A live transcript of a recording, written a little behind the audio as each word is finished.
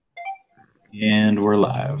And we're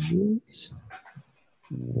live.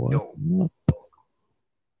 What Yo. up?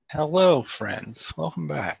 Hello, friends. Welcome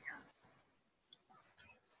back.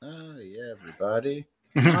 Yeah, everybody.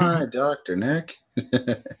 Hi, Dr. Nick.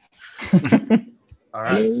 All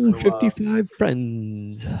right, Hello, so 55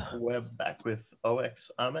 friends. we're back with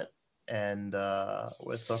OX Amit, and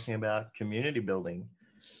we're talking about community building.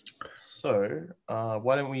 So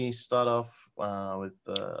why don't we start off with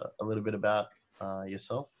a little bit about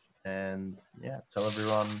yourself, and tell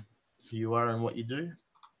everyone who you are and what you do.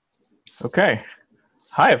 Okay.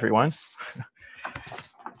 Hi, everyone.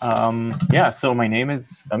 So my name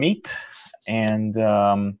is Amit, and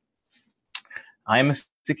I'm a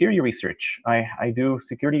security research. I do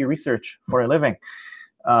security research for a living.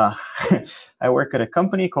 I work at a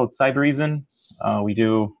company called Cybereason. We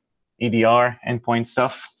do EDR, endpoint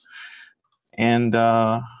stuff. And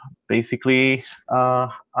basically,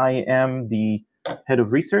 I am the head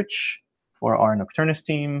of research for our Nocturnus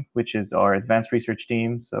team, which is our advanced research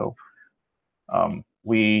team. So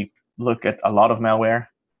we look at a lot of malware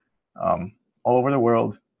all over the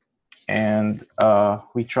world, and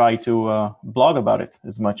we try to blog about it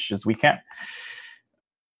as much as we can.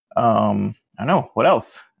 I don't know, what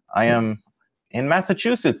else? I am in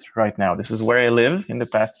Massachusetts right now. This is where I live in the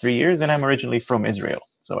past 3 years, and I'm originally from Israel.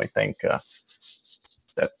 So I think that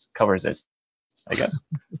covers it, I guess.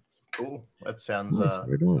 Cool. That sounds, Nice,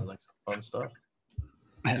 right on. sounds like some fun stuff.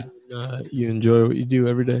 You enjoy what you do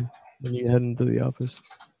every day when you head into the office?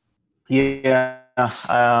 Yeah,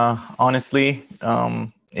 honestly,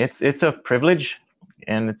 it's a privilege,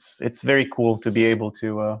 and it's very cool to be able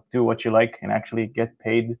to do what you like and actually get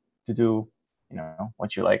paid to do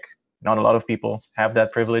what you like. Not a lot of people have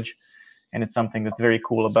that privilege, and it's something that's very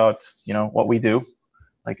cool about what we do,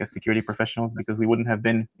 like as security professionals, because we wouldn't have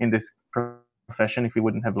been in this profession if we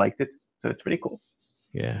wouldn't have liked it. So it's pretty cool.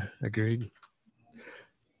 Yeah, agreed.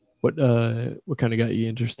 What kind of got you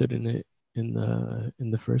interested in it in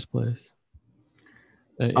the first place?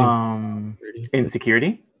 In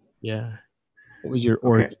security, yeah. What was your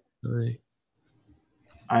origin story?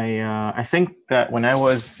 I think that when I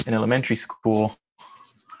was in elementary school,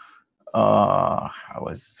 I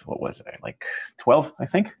was, what was I, like 12, I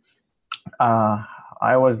think.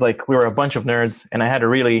 I was like, we were a bunch of nerds, and I had a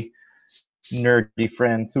really nerdy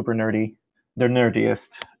friend, super nerdy, the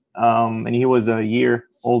nerdiest, and he was a year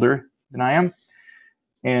older than I am,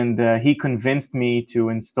 and he convinced me to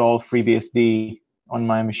install FreeBSD on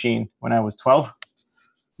my machine when I was 12.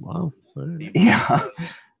 Wow. Yeah.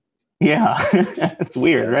 Yeah, it's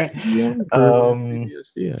weird, right? Yeah, I gotta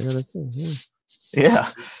say, yeah.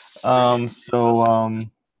 So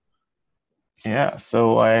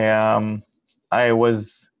I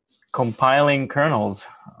was compiling kernels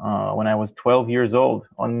when I was 12 years old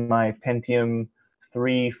on my Pentium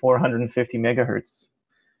 3 450 megahertz,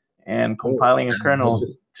 and compiling a kernel.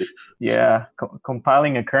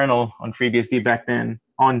 Compiling a kernel on FreeBSD back then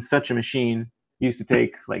on such a machine used to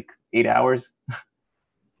take like 8 hours.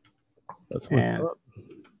 That's what's up.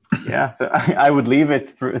 Yeah, so I would leave it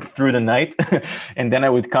through the night, and then I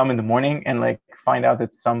would come in the morning and like find out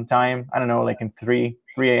that sometime, I don't know, like in 3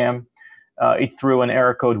 a.m., it threw an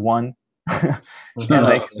error code 1, and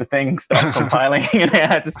like the thing stopped compiling, and I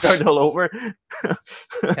had to start all over.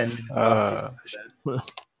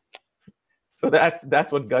 So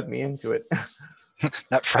that's what got me into it.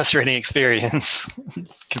 That frustrating experience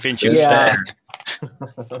convinced you to stay.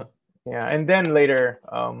 Yeah, and then later,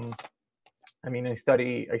 I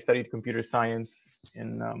studied computer science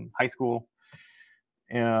in high school,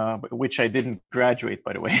 which I didn't graduate,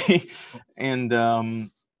 by the way. And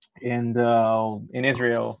in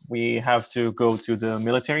Israel, we have to go to the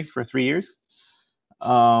military for 3 years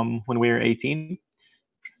when we were 18.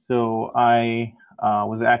 So I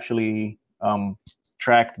was actually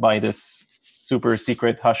tracked by this super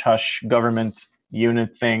secret hush-hush government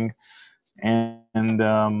unit thing, and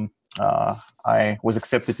I was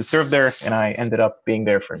accepted to serve there, and I ended up being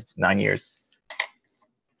there for 9 years.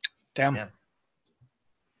 Damn. Yeah.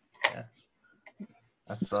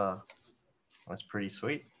 That's pretty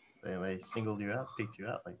sweet. They singled you out, picked you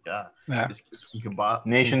out, like you can buy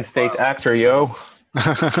nation state actor, yo.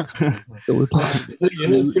 So we're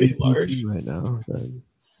talking pretty large right now. Then.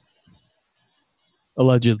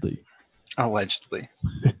 Allegedly.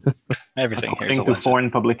 Everything here is According to foreign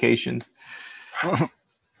publications.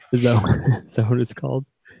 Is that what it's called?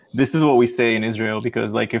 This is what we say in Israel,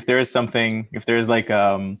 because like if there's like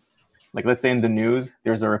let's say in the news,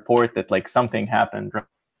 there's a report that like something happened,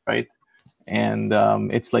 right? And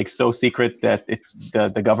it's like so secret that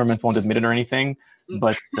the government won't admit it or anything,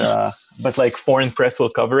 but like foreign press will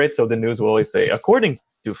cover it, so the news will always say, according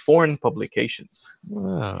to foreign publications.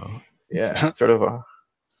 Wow. Yeah, it's sort of a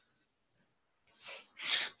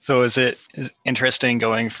So is interesting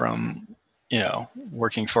going from,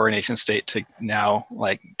 working for a nation state to now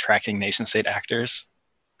like tracking nation state actors?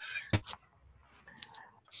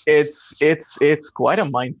 it's quite a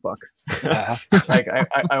mind fuck. Yeah. Like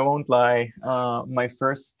I won't lie. My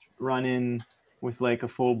first run in with like a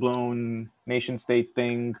full blown nation state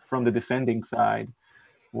thing from the defending side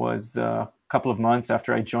was a couple of months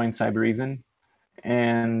after I joined Cybereason,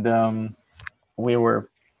 and we were,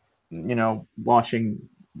 watching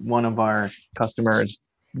one of our customers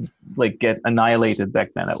like get annihilated back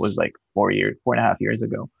then. That was like 4.5 years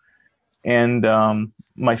ago. And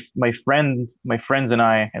my friends and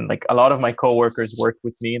I, and like a lot of my coworkers worked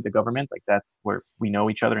with me in the government. Like that's where we know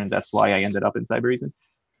each other, and that's why I ended up in Cybereason.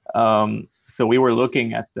 So we were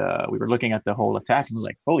looking at the whole attack, and we're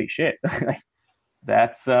like, holy shit,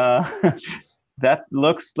 that's that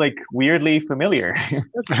looks like weirdly familiar.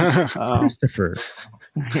 Christopher.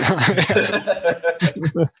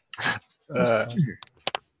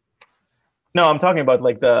 No, I'm talking about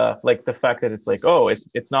like the fact that it's like, oh,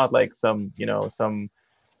 it's not like some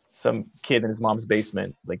kid in his mom's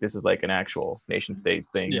basement. Like this is like an actual nation state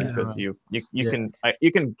thing. Yeah. Because you can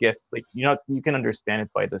guess, like, you can understand it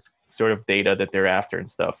by the sort of data that they're after and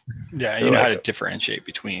stuff. Yeah, So you know how like- to differentiate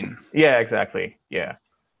between. Yeah, exactly. Yeah.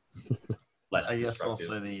 Less I guess destructive.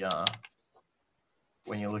 also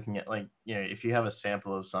when you're looking at, like, if you have a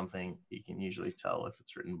sample of something, you can usually tell if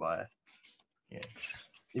it's written by, if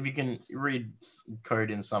you can read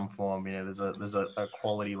code in some form, there's a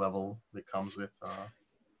quality level that comes with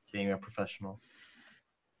being a professional.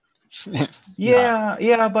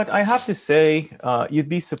 Yeah, but I have to say, you'd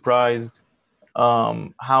be surprised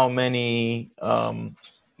how many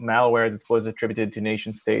malware that was attributed to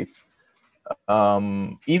nation states.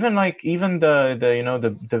 Even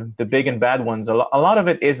the big and bad ones, a lot of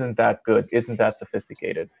it isn't that good, isn't that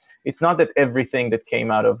sophisticated. It's not that everything that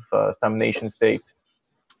came out of some nation state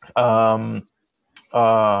code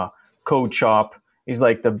shop is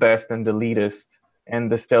like the best and the leadest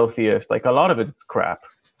and the stealthiest. Like a lot of it's crap,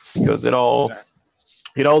 because it all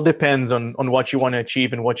depends on what you want to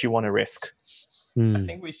achieve and what you want to risk. I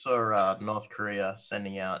think we saw North Korea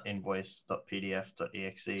sending out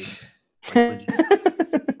invoice.pdf.exe.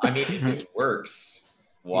 I mean, if it works,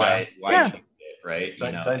 why Yeah. change it, right?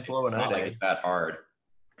 Don't blow an it's not eye. like it's that hard.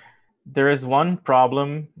 There is one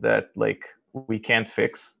problem that like we can't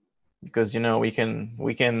fix, because we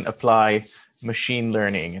can apply machine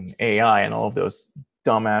learning and AI and all of those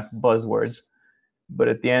dumbass buzzwords, but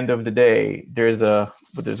at the end of the day, there's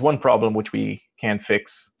one problem which we can't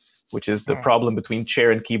fix, which is the problem between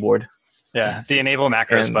chair and keyboard. Yeah, the enable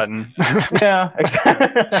macros And- button. Yeah, exactly.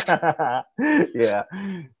 Yeah.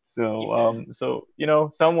 So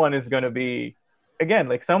someone is going to be, again,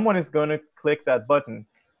 like someone is going to click that button,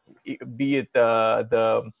 be it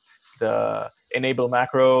the enable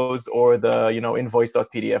macros or the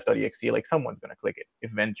invoice.pdf.exe. Like someone's going to click it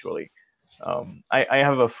eventually. I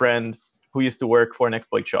have a friend who used to work for an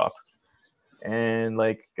exploit shop, and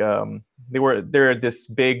like they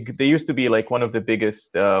used to be like one of the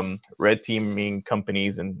biggest red teaming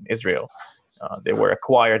companies in Israel. They were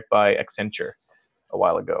acquired by Accenture a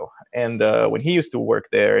while ago, and when he used to work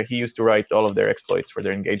there, he used to write all of their exploits for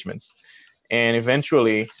their engagements. And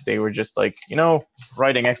eventually they were just like,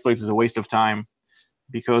 writing exploits is a waste of time,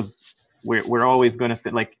 because we're always going to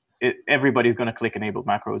sit like everybody's going to click enable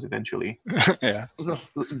macros eventually. Yeah.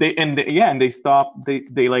 They stopped.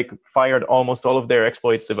 They like fired almost all of their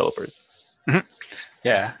exploits developers.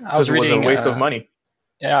 Yeah, I was It was reading a waste of money.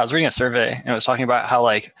 Yeah, I was reading a survey, and it was talking about how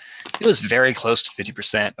like it was very close to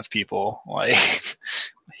 50% of people will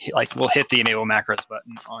hit the enable macros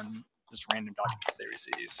button on just random documents they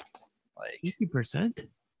receive. Like 50%?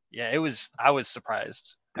 Yeah, I was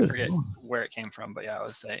surprised. I forget where it came from, but yeah, I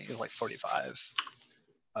was saying it was like 45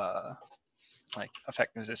 like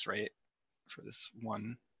effectiveness rate for this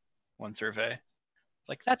one survey. It's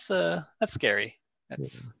like that's scary.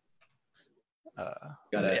 That's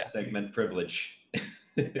Gotta yeah. segment privilege.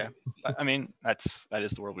 Yeah. I mean, that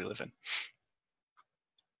is the world we live in.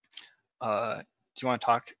 Do you want to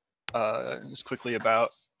talk just quickly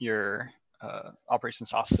about your Operation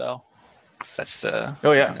Soft Cell? That's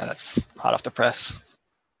that's hot off the press.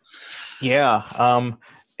 Yeah.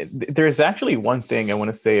 There's actually one thing I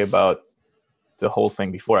want to say about the whole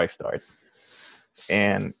thing before I start,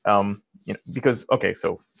 and because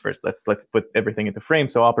so first let's put everything into frame.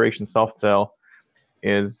 So Operation Soft Cell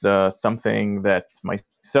is something that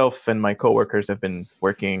myself and my coworkers have been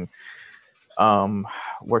working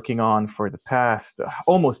working on for the past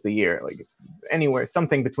almost a year. Like it's anywhere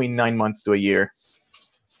something between 9 months to a year.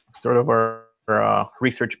 Sort of our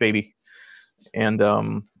research baby, and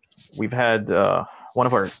we've had one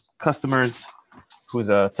of our customers who's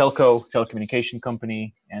a telecommunication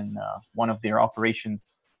company, and one of their operations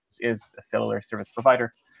is a cellular service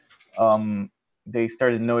provider. They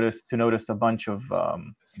started to notice a bunch of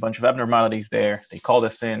abnormalities there. They called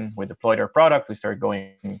us in. We deployed our product. We started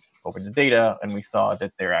going over the data, and we saw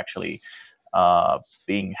that they're actually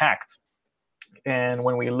being hacked. And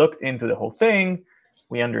when we looked into the whole thing,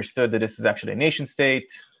 we understood that this is actually a nation state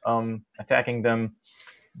attacking them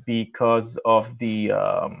because of the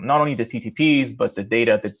not only the TTPs, but the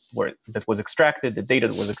data that was extracted. The data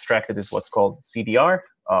that was extracted is what's called CDR,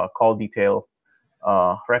 call detail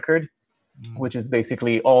record, which is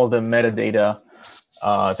basically all the metadata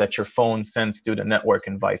that your phone sends to the network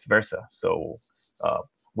and vice versa. So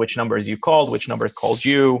which numbers you called, which numbers called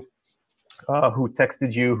you, who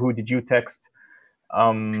texted you, who did you text,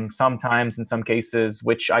 sometimes in some cases,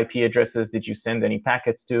 which IP addresses did you send any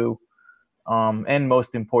packets to, and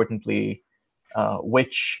most importantly,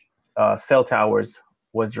 which cell towers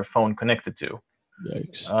was your phone connected to.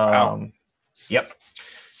 Yikes. Wow. Yep.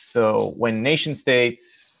 So when nation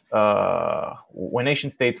states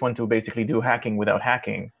want to basically do hacking without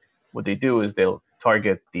hacking, what they do is they'll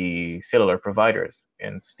target the cellular providers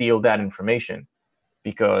and steal that information,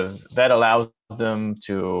 because that allows them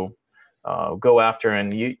to go after.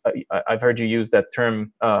 And I've heard you use that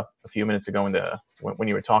term a few minutes ago when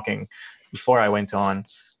you were talking before I went on.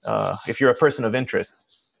 If you're a person of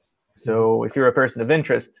interest. So if you're a person of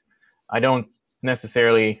interest, I don't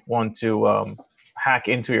necessarily want to hack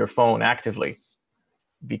into your phone actively,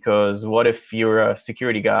 because what if you're a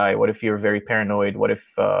security guy? What if you're very paranoid? What if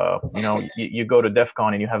you go to DEF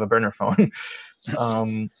CON and you have a burner phone?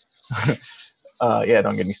 Yeah,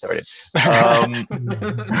 don't get me started.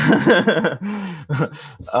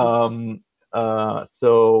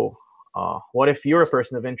 So what if you're a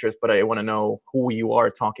person of interest, but I want to know who you are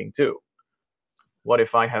talking to? What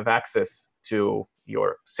if I have access to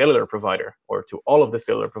your cellular provider or to all of the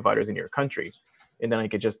cellular providers in your country? And then I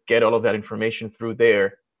could just get all of that information through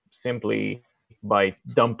there simply by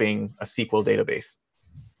dumping a SQL database.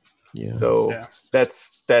 Yeah. So Yeah.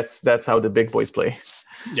 that's how the big boys play.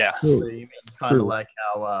 Yeah. So you mean kind True. of like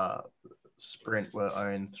how Sprint were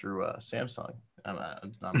owned through Samsung. Yeah,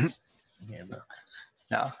 but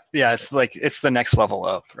No. Yeah. It's the next level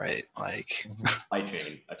up, right? Like, Supply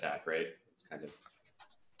chain attack, right? It's kind of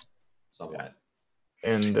somewhat.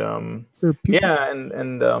 And For people yeah,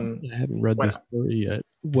 and I haven't read when- this story yet.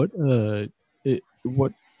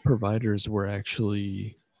 What providers were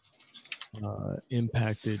actually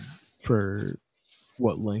impacted for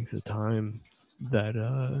what length of time that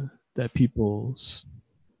people's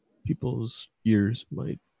ears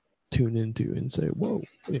might tune into and say, "Whoa,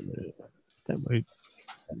 wait a minute, that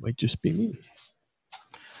might just be me."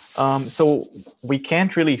 So we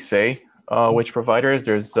can't really say which providers.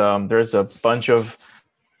 There's a bunch of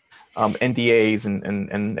NDAs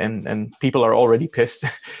and people are already pissed.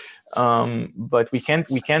 But we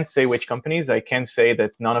can't say which companies. I can say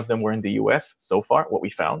that none of them were in the US so far, what we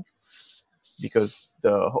found, because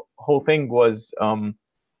the whole thing was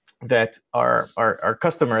that our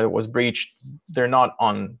customer that was breached, they're not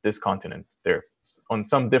on this continent. They're on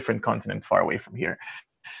some different continent far away from here,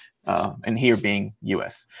 and here being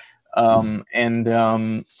US.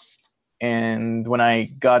 And when I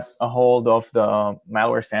got a hold of the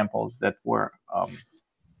malware samples that were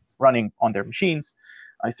running on their machines,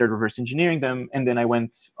 I started reverse engineering them, and then I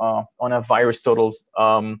went on a VirusTotal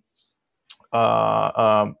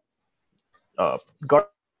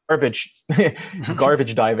garbage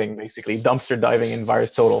diving, basically dumpster diving in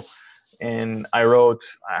VirusTotal. And I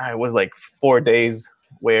was like 4 days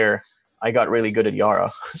where I got really good at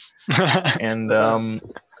Yara. And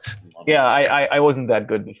yeah, I wasn't that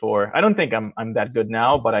good before. I don't think I'm that good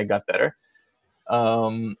now, but I got better.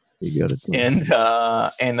 You got it.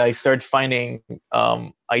 And I started finding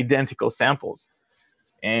identical samples.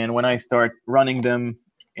 And when I start running them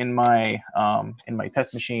in my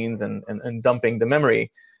test machines and dumping the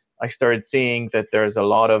memory, I started seeing that there's a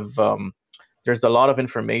lot of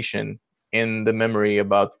information in the memory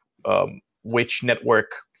about which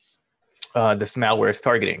network this malware is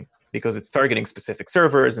targeting, because it's targeting specific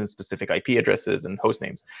servers and specific IP addresses and host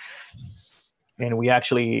names. And we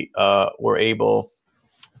actually were able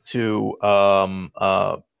to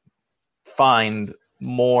find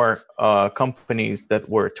more companies that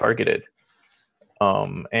were targeted.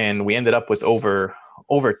 And we ended up with over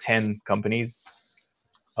 10 companies.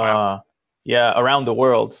 Wow. Yeah, around the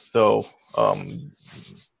world. So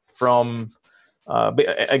from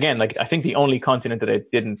but again, like I think the only continent that I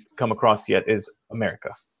didn't come across yet is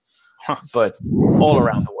America, but all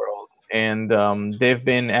around the world, and they've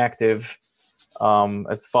been active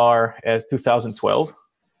as far as 2012.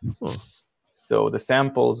 Huh. So the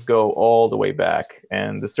samples go all the way back,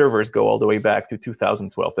 and the servers go all the way back to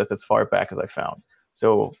 2012. That's as far back as I found.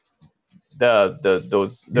 So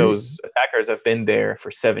those attackers have been there for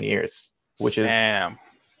 7 years, which is Damn.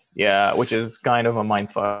 which is kind of a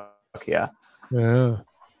mindfuck. Yeah. Yeah.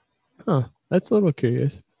 Huh. That's a little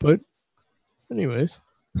curious. But anyways.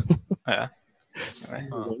 Yeah. Anyway.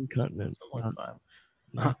 One continent. It's a long time.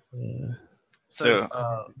 not, So,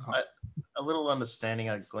 So- a little understanding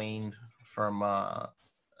I gleaned from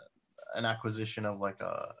an acquisition of like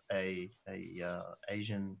a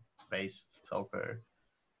Asian based telco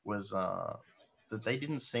was that they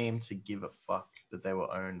didn't seem to give a fuck that they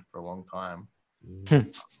were owned for a long time,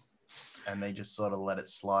 and they just sort of let it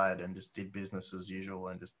slide and just did business as usual,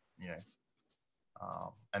 and just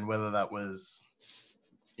and whether that was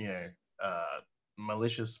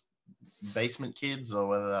malicious basement kids or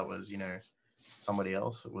whether that was somebody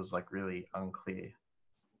else, it was like really unclear.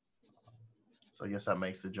 So I guess that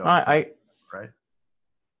makes the job right.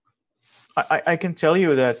 I can tell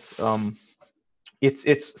you that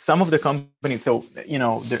it's some of the companies. So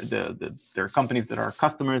there are companies that are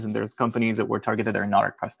customers, and there's companies that were targeted that are not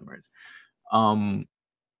our customers.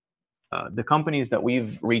 The companies that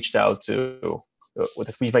we've reached out to,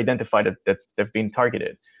 that we've identified that have been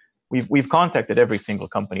targeted, we've contacted every single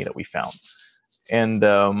company that we found,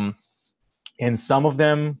 and some of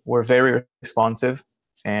them were very responsive,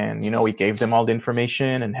 and we gave them all the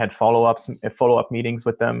information and had follow-up meetings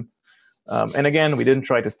with them. And again, we didn't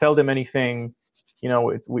try to sell them anything.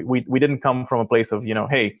 We didn't come from a place of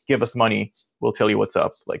hey, give us money, we'll tell you what's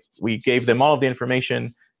up. Like, we gave them all of the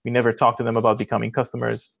information. We never talked to them about becoming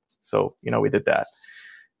customers. So we did that,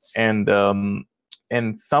 and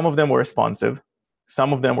some of them were responsive.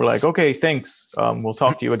 Some of them were like, okay, thanks, we'll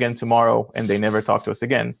talk to you again tomorrow, and they never talked to us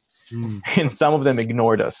again. And some of them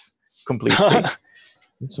ignored us completely.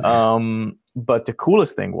 But the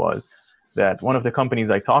coolest thing was that one of the companies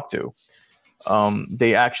I talked to,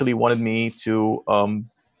 they actually wanted me to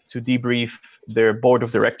debrief their board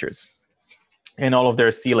of directors and all of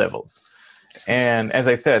their C-levels. And as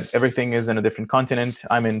I said, everything is in a different continent.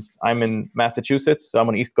 I'm in Massachusetts, so I'm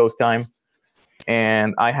on East Coast time,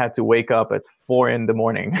 and I had to wake up at 4 a.m,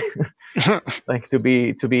 like to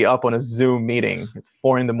be up on a Zoom meeting at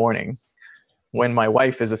 4 a.m, when my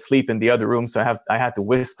wife is asleep in the other room. So I had to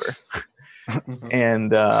whisper,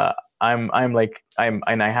 and I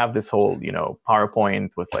have this whole PowerPoint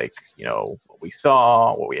with what we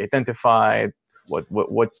saw, what we identified,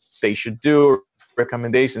 what they should do,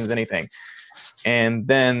 recommendations, anything. And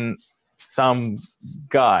then some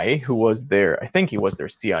guy who was I think he was their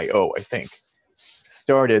CIO,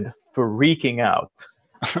 started freaking out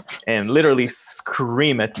and literally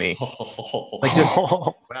scream at me, like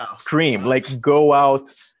just scream, like go out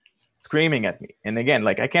screaming at me. And again,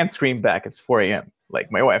 like I can't scream back. It's 4 a.m.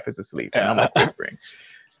 Like my wife is asleep, and I'm like whispering.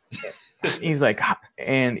 He's like,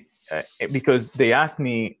 and because they asked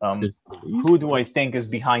me, who do I think is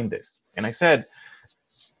behind this? And I said,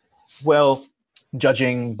 well,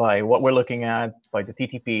 judging by what we're looking at, by the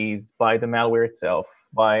TTPs, by the malware itself,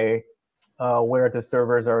 by where the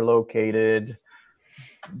servers are located,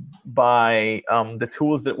 by the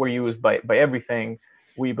tools that were used, by everything,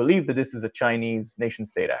 we believe that this is a Chinese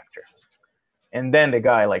nation-state actor. And then the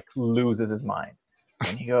guy like loses his mind,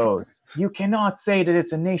 and he goes, "You cannot say that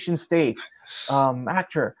it's a nation-state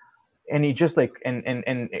actor." And he just like, and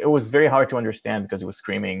it was very hard to understand because he was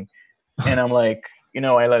screaming. And I'm like,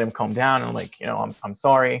 I let him calm down. And I'm like, I'm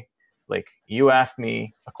sorry. Like, you asked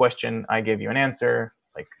me a question, I gave you an answer.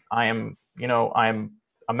 Like, I'm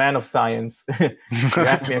a man of science. You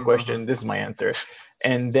asked me a question, this is my answer.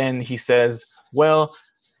 And then he says, well,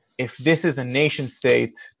 if this is a nation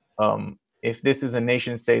state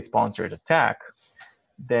sponsored attack,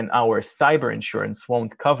 then our cyber insurance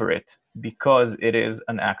won't cover it because it is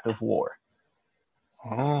an act of war.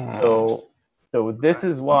 So this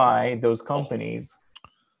is why those companies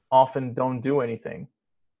often don't do anything.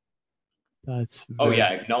 That's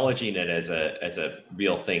acknowledging it as a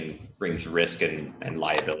real thing brings risk and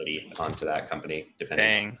liability onto that company,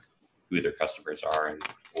 depending on who their customers are and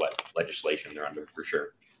what legislation they're under, for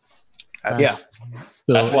sure. That's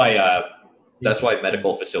why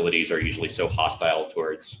medical facilities are usually so hostile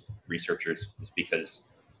towards researchers, is because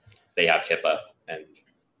they have HIPAA and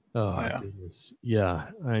goodness. Yeah,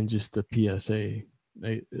 and just the PSA.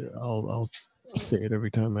 say it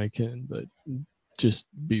every time I can, but just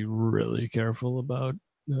be really careful about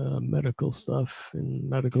medical stuff and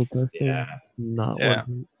medical testing. Yeah. Not Yeah.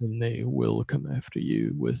 one, and they will come after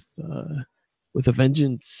you with a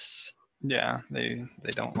vengeance. Yeah, they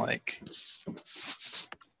don't like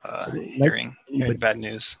Like- hearing but- bad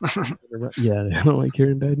news. Yeah, they don't like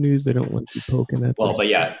hearing bad news. They don't want you poking at Well, them. but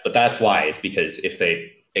yeah, but that's why. It's because if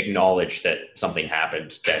they acknowledge that something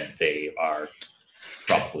happened, then they are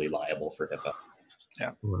probably liable for HIPAA.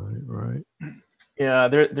 Right. Yeah,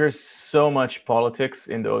 there's so much politics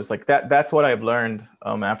in those. Like that's what I've learned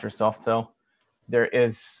after SoftCell. There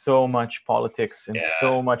is so much politics and Yeah.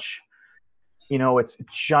 so much, it's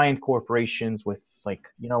giant corporations with like,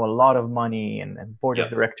 a lot of money and board Yep.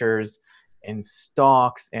 of directors and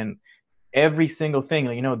stocks and every single thing.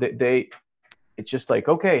 They it's just like,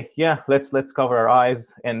 okay, yeah, let's cover our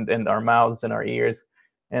eyes and our mouths and our ears,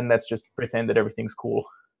 and let's just pretend that everything's cool.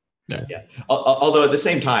 Yeah. Although at the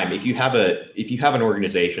same time, if you have an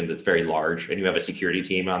organization that's very large and you have a security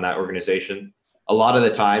team on that organization, a lot of the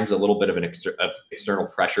times a little bit of external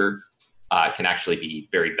pressure can actually be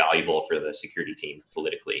very valuable for the security team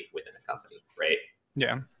politically within a company, right?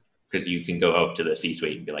 Yeah. Because you can go up to the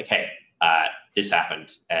C-suite and be like, hey, this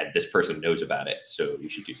happened and this person knows about it, so you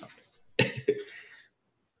should do something.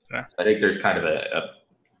 Yeah. I think there's kind of a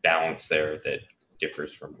balance there that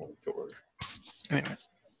differs from org to org. Anyway,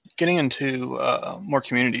 getting into more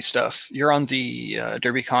community stuff, you're on the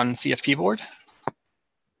DerbyCon CFP board.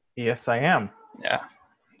 Yes, I am. Yeah.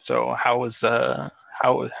 So how has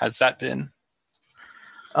that been?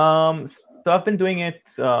 So I've been doing it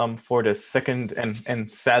for the second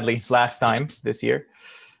and sadly last time this year,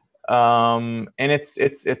 and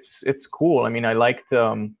it's cool. I mean, I liked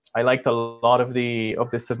a lot of the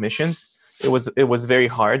submissions. It was very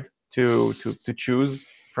hard to choose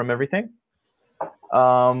from everything,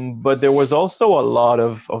 but there was also a lot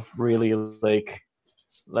of really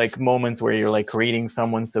like moments where you're like reading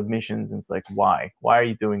someone's submissions and it's like, why are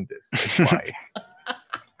you doing this? Like,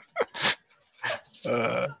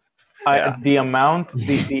 why? The amount,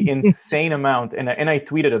 the insane amount, and I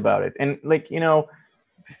tweeted about it, and like,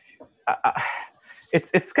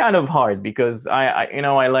 it's kind of hard because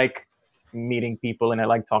I like meeting people and I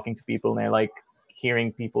like talking to people and I like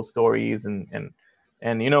hearing people's stories and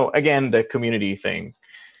again, the community thing.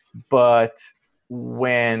 But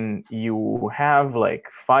when you have like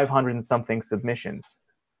 500 and something submissions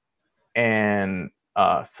and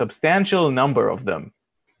a substantial number of them,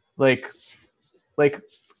 like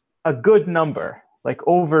a good number, like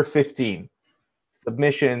over 15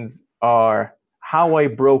 submissions are how I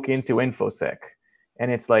broke into InfoSec.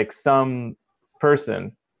 And it's like some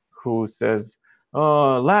person who says,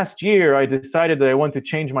 last year I decided that I want to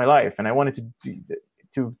change my life and I wanted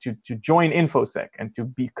to join InfoSec and to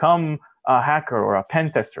become a hacker or a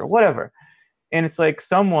pen tester or whatever. And it's like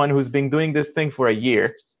someone who's been doing this thing for a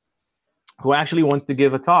year who actually wants to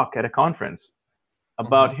give a talk at a conference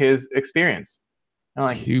about his experience. I'm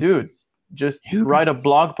like, dude, just write a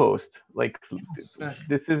blog post. Like,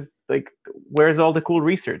 this is like, where's all the cool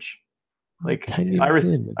research? Like, I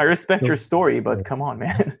respect your story, but come on,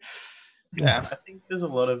 man. Yeah. I think there's a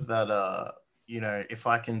lot of that, if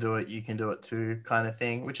I can do it, you can do it too kind of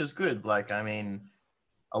thing, which is good. Like, I mean,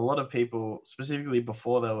 a lot of people, specifically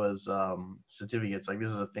before there was certificates, like this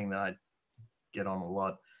is a thing that I get on a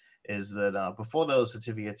lot, is that before there was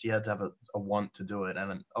certificates, you had to have a want to do it. And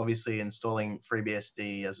then obviously installing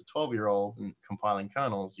FreeBSD as a 12-year-old and compiling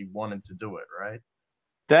kernels, you wanted to do it, right?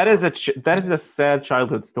 That is a sad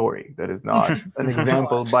childhood story. That is not an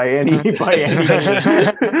example by any means.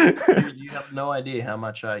 You have no idea how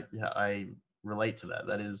much I relate to that.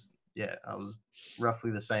 That is, yeah, I was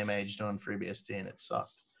roughly the same age doing FreeBSD and it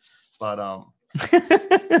sucked. But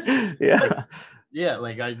yeah,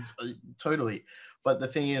 like I totally. But the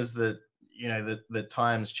thing is that the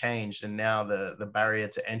times changed and now the barrier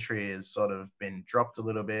to entry has sort of been dropped a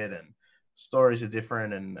little bit and stories are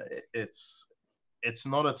different and it's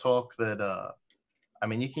not a talk that I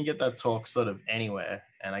mean, you can get that talk sort of anywhere.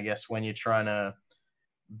 And I guess when you're trying to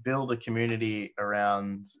build a community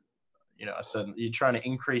around, you're trying to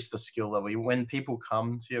increase the skill level. When people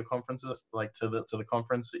come to your conferences, like to the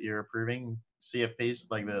conference that you're approving CFPs,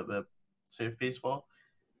 like the CFPs for,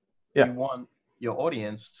 yeah, you want your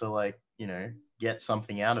audience to get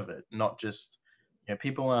something out of it, not just,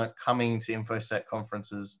 people aren't coming to InfoSec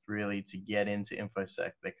conferences really to get into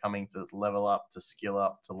InfoSec. They're coming to level up, to skill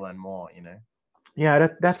up, to learn more, Yeah,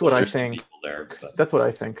 that's what I There's some think. people there, but That's what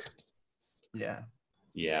I think. yeah,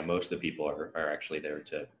 most of the people are actually there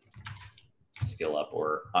to skill up.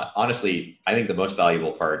 Or honestly, I think the most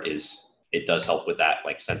valuable part is it does help with that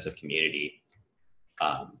like sense of community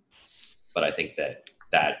But I think that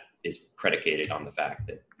is predicated on the fact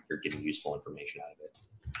that you're getting useful information out of it.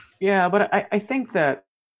 Yeah, but I think that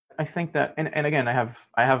and again I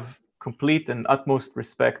have complete and utmost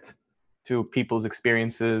respect to people's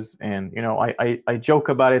experiences, and I joke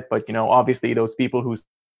about it, but obviously those people who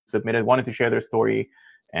submitted wanted to share their story,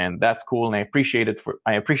 and that's cool, and I appreciate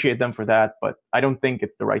them for that, but I don't think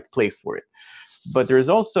it's the right place for it. But there's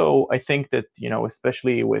also, I think that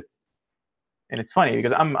especially with, and it's funny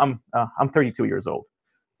because I'm 32 years old,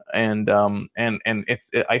 and I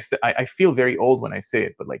feel very old when I say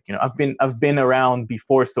it, but like I've been around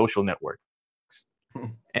before social networks,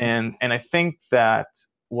 and I think that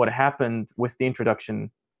what happened with the introduction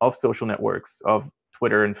of social networks, of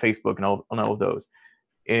Twitter and Facebook and all of those,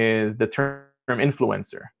 is the term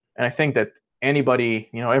influencer, and I think that anybody,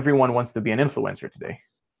 everyone wants to be an influencer today,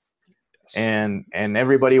 and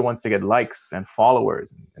everybody wants to get likes and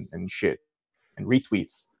followers and shit and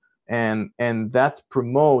retweets. And that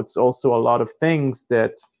promotes also a lot of things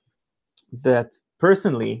that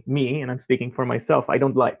personally, me, and I'm speaking for myself, I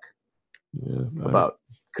don't like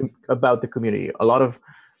about the community. A lot of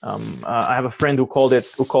I have a friend who calls it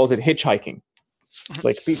hitchhiking,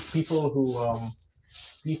 like people who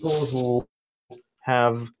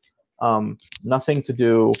have nothing to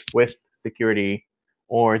do with security,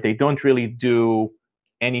 or they don't really do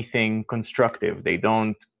anything constructive. They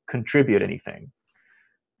don't contribute anything,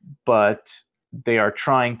 but they are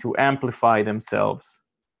trying to amplify themselves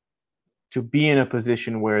to be in a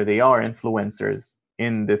position where they are influencers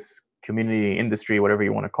in this community, industry, whatever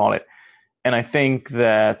you want to call it. And I think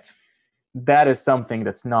that is something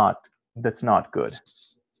that's not good.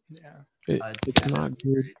 Yeah. It's not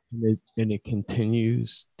good, and it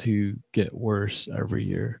continues to get worse every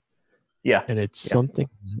year. Yeah. And it's something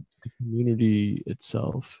that the community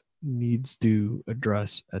itself needs to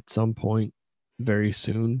address at some point very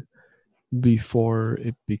soon, before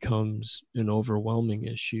it becomes an overwhelming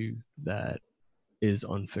issue that is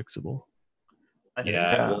unfixable. I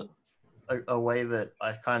think a way that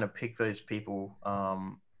I kind of pick those people,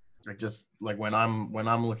 like just like when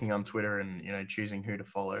I'm looking on Twitter and choosing who to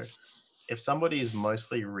follow, if somebody is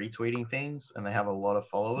mostly retweeting things and they have a lot of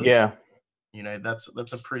followers,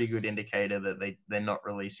 that's a pretty good indicator that they're not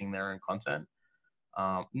releasing their own content.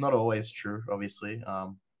 Not always true, obviously,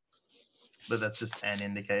 but that's just an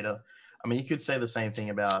indicator. I mean, you could say the same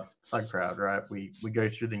thing about Thugcrowd, right? We go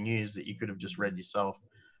through the news that you could have just read yourself,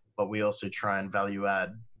 but we also try and value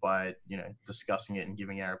add by discussing it and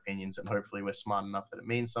giving our opinions, and hopefully we're smart enough that it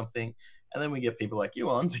means something. And then we get people like you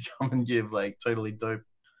on to come and give like totally dope,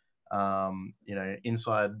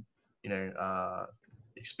 inside,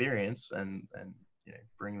 experience and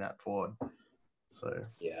bring that forward. So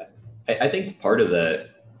yeah, I think part of the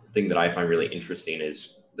thing that I find really interesting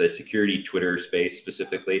is the security Twitter space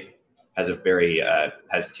specifically has a very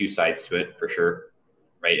has two sides to it for sure,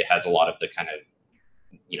 right? It has a lot of the kind of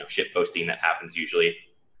shit posting that happens usually,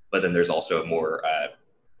 but then there's also a more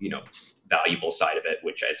valuable side of it,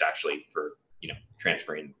 which is actually for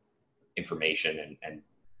transferring information and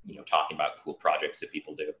talking about cool projects that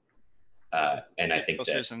people do. And I think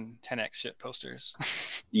posters that and 10x shit posters.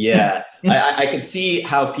 Yeah, I can see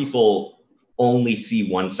how people only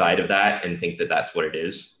see one side of that and think that that's what it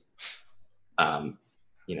is. But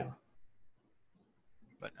no.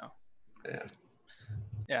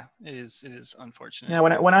 Yeah, it is unfortunate. Yeah,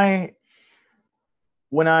 when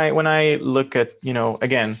I look at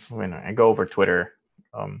again, when I go over Twitter,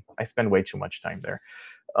 I spend way too much time there.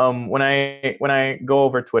 When I go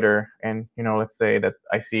over Twitter and let's say that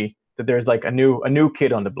I see that there's like a new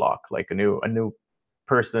kid on the block, like a new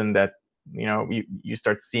person that you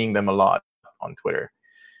start seeing them a lot on Twitter,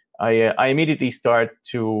 I immediately start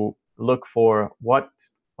to look for what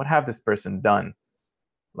have this person done,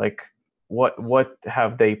 like what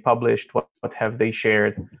have they published, what have they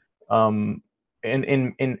shared. In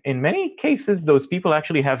many cases, those people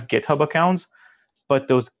actually have GitHub accounts, but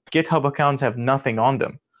those GitHub accounts have nothing on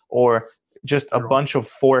them, or just a bunch of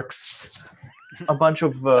forks, a bunch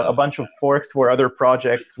of forks for other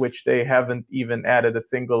projects which they haven't even added a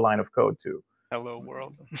single line of code to. Hello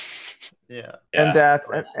world. Yeah. And that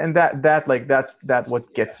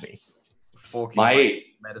what gets me. Forking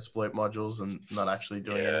Metasploit modules and not actually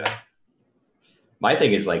doing anything. My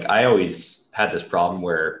thing is, like, I always had this problem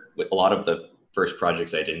where with a lot of the first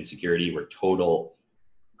projects I did in security were total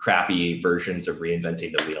crappy versions of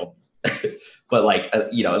reinventing the wheel. But like,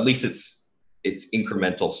 at least it's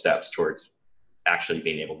incremental steps towards actually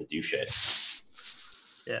being able to do shit.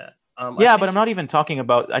 Yeah. But I'm not even talking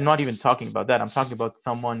about that. I'm talking about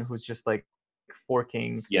someone who's just like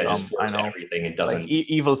forking. Yeah, just I forks know, everything and like doesn't.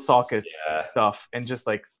 evil sockets Yeah. stuff, and just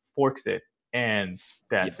like forks it, and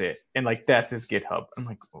that's it. And like that's his GitHub. I'm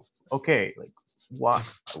like, okay, like what?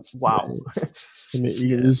 Wow. I mean,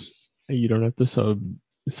 you can you don't have to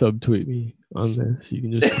subtweet me on this. You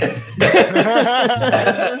can just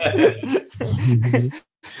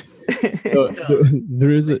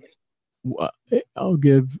there is a. I'll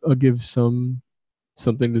give something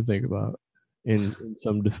to think about in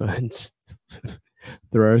some defense.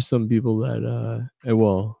 There are some people that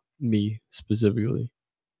well, me specifically,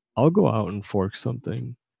 I'll go out and fork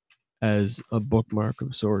something as a bookmark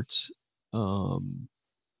of sorts,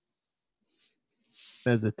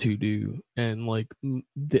 as a to do, and like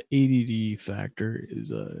the ADD factor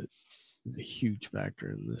is a huge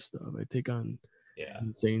factor in this stuff. I take on Yeah.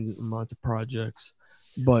 insane amounts of projects,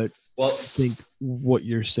 but Well, I think what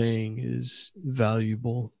you're saying is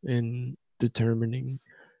valuable in determining,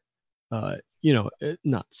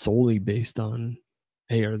 not solely based on,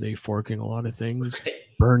 hey, are they forking a lot of things?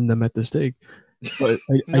 Burn them at the stake. But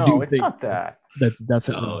I No, do it's think not that. that's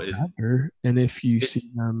definitely No, a factor. And if you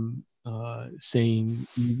see them saying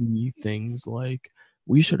easy things like,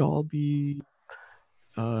 we should all be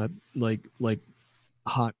like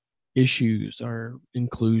hot issues are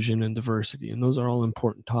inclusion and diversity, and those are all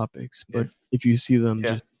important topics. But if you see them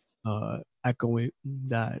Yeah. just echoing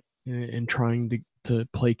that and trying to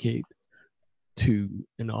placate to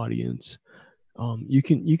an audience, you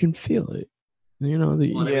can feel it.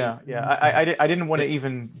 Yeah. I didn't want to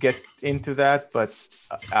even get into that, but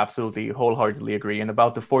absolutely wholeheartedly agree. And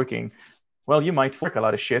about the forking, well, you might fork a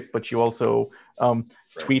lot of shit, but you also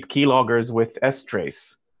tweet keyloggers with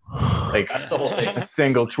strace. Like that's the whole thing. a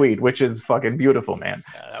single tweet, which is fucking beautiful, man.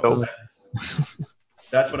 So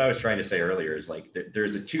that's what I was trying to say earlier. Is like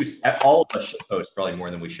there's all of us should post probably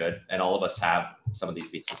more than we should, and all of us have some of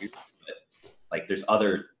these behaviors. But like there's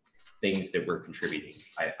other things that we're contributing.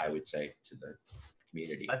 I would say to the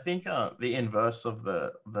community. I think the inverse of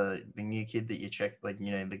the new kid that you check, like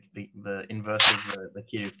the inverse of the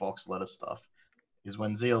kid who forks a lot of stuff, is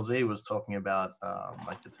when ZLZ was talking about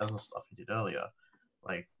like the Tesla stuff he did earlier.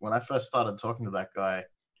 Like when I first started talking to that guy,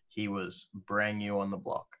 he was brand new on the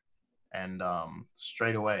block, and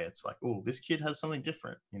straight away it's like, oh, this kid has something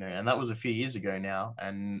different, and that was a few years ago now.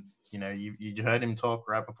 And you heard him talk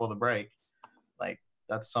right before the break, like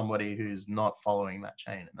that's somebody who's not following that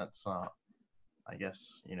chain, and that's I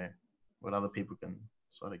guess what other people can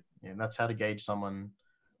sort of that's how to gauge someone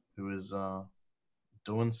who is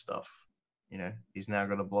doing stuff. He's now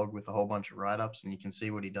got a blog with a whole bunch of write-ups, and you can see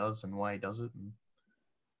what he does and why he does it.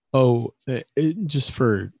 Just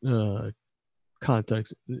for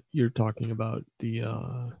context, you're talking about the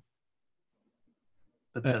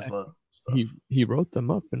Tesla stuff. He wrote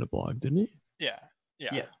them up in a blog, didn't he? Yeah.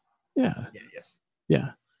 Yeah.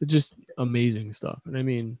 It's just amazing stuff. And I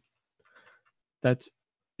mean, that's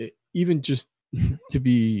even just to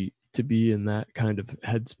be in that kind of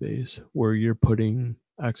headspace where you're putting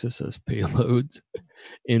XSS payloads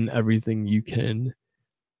in everything you can,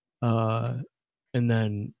 and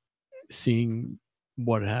then seeing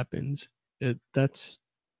what happens. That's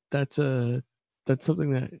something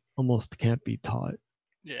that almost can't be taught.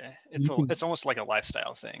 Yeah, it's almost like a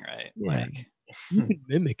lifestyle thing, right? Yeah. Like You can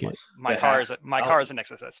mimic it. my car is an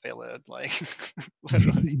XSS payload, like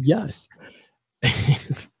literally. Yes.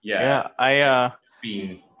 yeah, I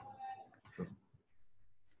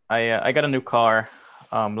got a new car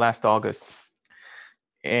last August,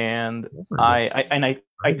 and I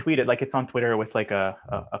tweeted, like it's on Twitter with like a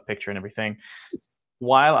picture and everything.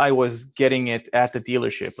 While I was getting it at the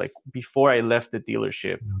dealership, like before I left the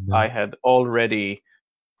dealership, I had already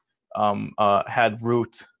had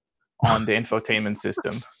root on the infotainment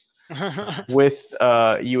system with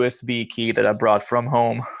a USB key that I brought from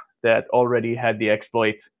home that already had the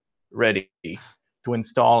exploit ready to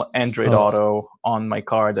install Android Auto on my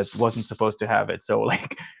car that wasn't supposed to have it. So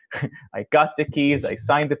like I got the keys, I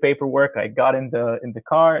signed the paperwork, I got in the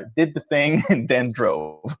car, did the thing, and then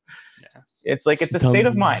drove. Yeah. It's like it's a state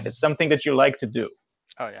of mind. It's something that you like to do.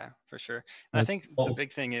 Oh yeah, for sure. And I think the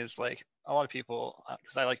big thing is like a lot of people,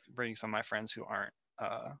 because I like bringing some of my friends who aren't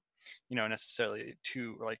necessarily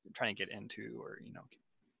too like trying to get into or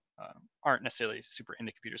aren't necessarily super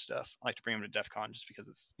into computer stuff. I like to bring them to DEF CON just because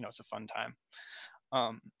it's it's a fun time.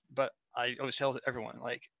 But I always tell everyone,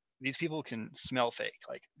 like, these people can smell fake.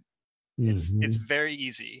 Like it's very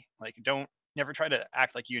easy. Like never try to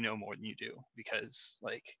act like you know more than you do, because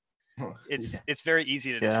like it's very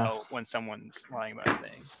easy to tell when someone's lying about a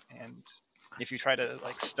thing. And if you try to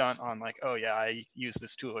like stunt on like, oh yeah, I use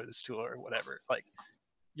this tool or whatever, like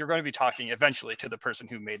you're going to be talking eventually to the person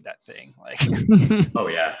who made that thing. Like, Oh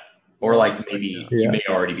yeah. Or like It's maybe Yeah. you may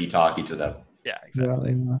already be talking to them. yeah,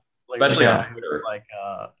 exactly. like, Especially Yeah. on Twitter. like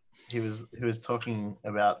he was talking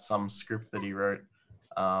about some script that he wrote,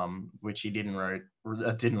 which he didn't write,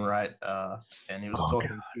 and he was Oh,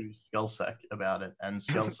 talking to Skellsack about it, and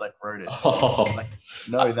Skellsack wrote it. Oh. Like,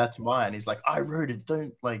 no, that's mine. He's like, I wrote it.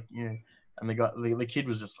 Don't like, you know. And the kid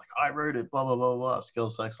was just like, I wrote it. Blah blah blah blah.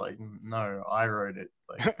 Skellsack's like, no, I wrote it.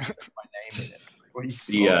 Like, I said my name in it. Like, what are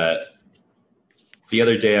you? The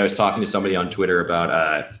other day I was talking to somebody on Twitter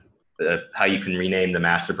about how you can rename the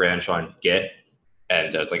master branch on Git,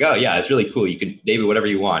 and I was like, oh yeah, it's really cool. You can name it whatever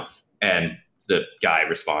you want. And the guy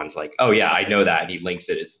responds like, oh yeah, I know that, and he links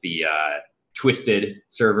it. It's the Twisted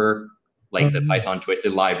server, like the Python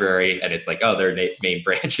Twisted library, and it's like, oh, their main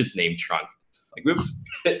branch is named Trunk. Like, whoops.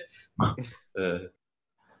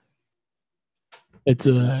 It's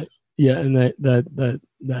yeah, and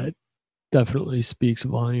that definitely speaks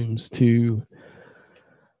volumes to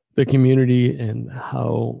the community and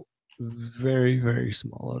how very, very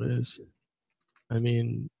small it is. I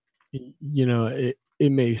mean, you know, it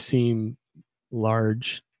may seem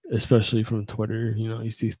large, especially from Twitter. You know,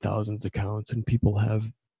 you see thousands of accounts and people have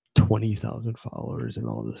 20,000 followers and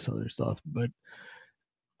all this other stuff. But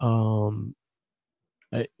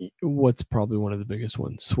what's probably one of the biggest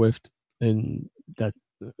ones, Swift, and that's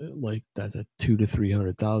at 200 to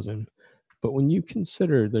 300,000. But when you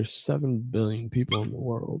consider there's 7 billion people in the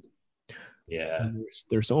world, Yeah. and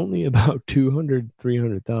there's only about 200,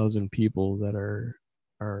 300,000 people that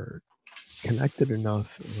are connected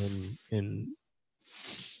enough and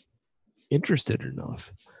interested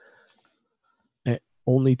enough.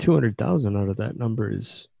 Only 200,000 out of that number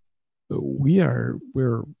is we're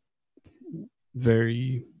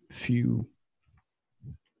very few.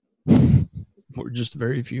 We're just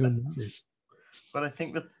very few in numbers. But I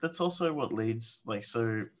think that's also what leads, like,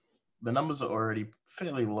 so the numbers are already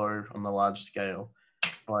fairly low on the large scale,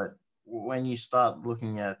 but when you start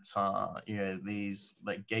looking at, you know, these,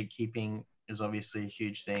 like, gatekeeping is obviously a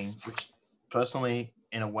huge thing, which personally,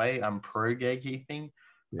 in a way, I'm pro gatekeeping,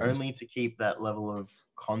 Yes. only to keep that level of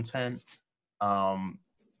content at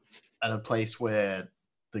a place where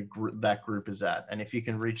that group is at. And if you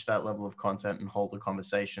can reach that level of content and hold a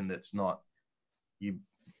conversation that's not you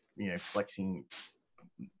know, flexing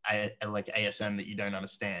like ASM that you don't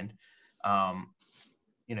understand,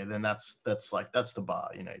 you know, then that's the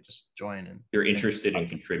bar, you know, just join. And you're interested in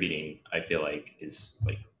contributing, I feel like is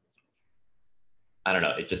like, I don't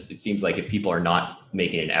know. It seems like if people are not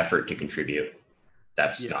making an effort to contribute,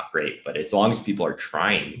 that's not great. But as long as people are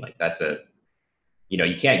trying, like that's you know,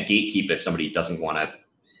 you can't gatekeep if somebody doesn't want to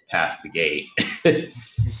pass the gate.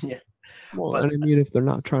 Yeah. Well, But- and I mean, if they're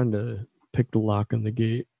not trying to pick the lock on the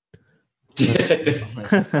gate, Yeah.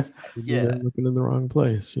 they're looking in the wrong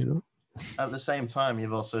place, you know? At the same time,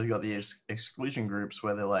 you've also got the exclusion groups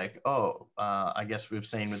where they're like, oh, I guess we've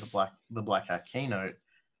seen with the Black Hat keynote,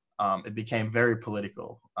 it became very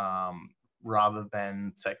political rather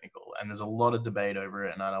than technical. And there's a lot of debate over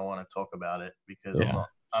it, and I don't want to talk about it because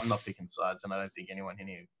I'm not picking sides, and I don't think anyone in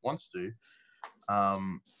here wants to.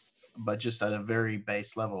 But just at a very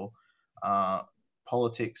base level,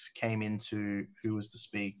 politics came into who was to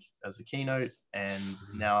speak as the keynote, and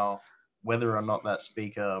now whether or not that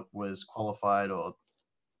speaker was qualified or,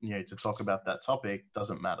 you know, to talk about that topic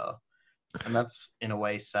doesn't matter. And that's in a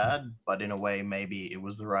way sad, but in a way maybe it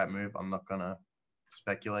was the right move. I'm not gonna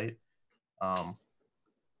speculate.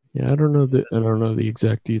 Yeah, I don't know the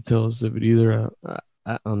exact details of it either.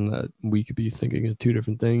 On that, we could be thinking of two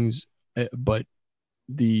different things, but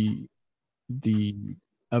the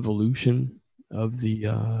evolution of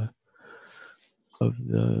the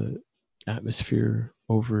atmosphere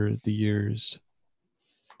over the years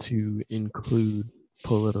to include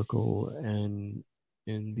political and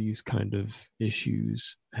these kind of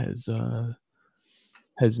issues has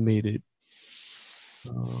made it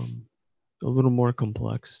a little more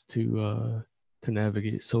complex to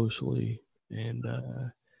navigate socially, and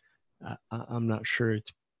I'm not sure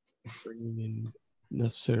it's bringing in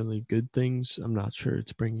necessarily good things. I'm not sure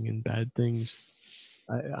it's bringing in bad things.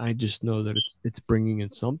 I just know that it's bringing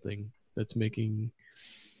in something that's making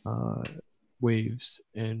waves,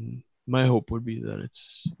 and my hope would be that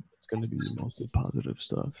it's going to be mostly positive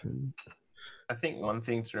stuff. And I think one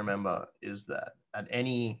thing to remember is that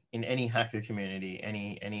in any hacker community,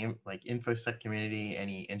 any like InfoSec community,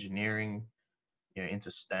 any engineering, you know,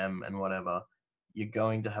 into STEM and whatever, you're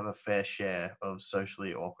going to have a fair share of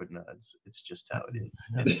socially awkward nerds. It's just how it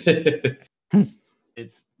is.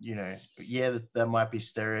 You know, yeah, that might be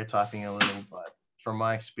stereotyping a little, but from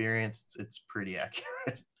my experience, it's pretty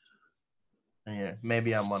accurate. And yeah,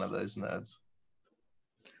 maybe I'm one of those nerds.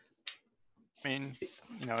 I mean,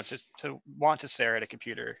 just to want to stare at a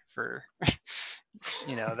computer for,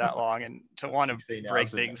 that long, and to want to 16 break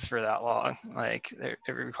hours a day. things for that long, like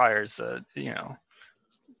it requires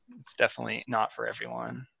it's definitely not for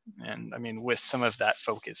everyone. And I mean, with some of that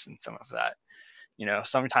focus and some of that,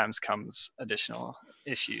 sometimes comes additional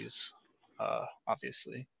issues,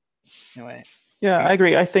 obviously. Anyway. Yeah, I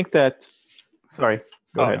agree. I think that. Sorry.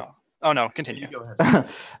 Go ahead. No. Oh no, continue. You go ahead.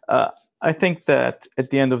 I think that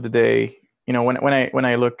at the end of the day, when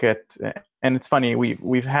I look at, and it's funny,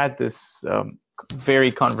 we've had this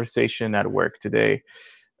very conversation at work today.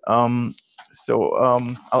 I'll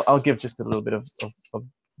give just a little bit of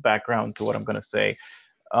background to what I'm going to say.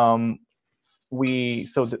 The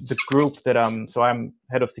group that I'm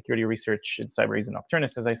head of security research at Cybereason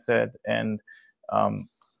Nocturnus, as I said, and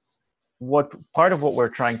part of what we're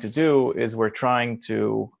trying to do is we're trying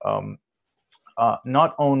to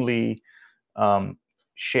not only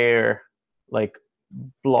share like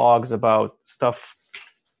blogs about stuff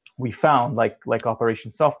we found, like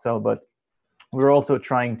Operation Soft Cell, but we're also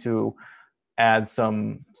trying to add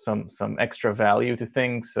some extra value to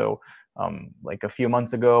things. So like a few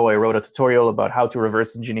months ago, I wrote a tutorial about how to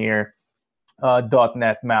reverse engineer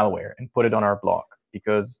 .NET malware and put it on our blog,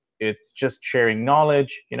 because it's just sharing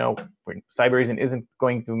knowledge. Cybereason isn't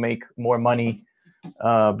going to make more money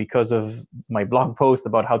because of my blog post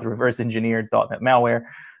about how to reverse engineer .NET malware.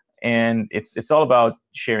 And it's all about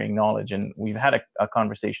sharing knowledge. And we've had a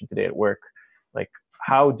conversation today at work, like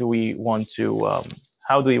how do we want to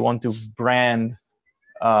brand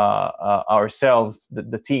ourselves,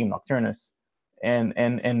 the team Nocturnus, and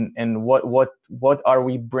what are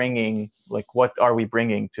we bringing? Like, what are we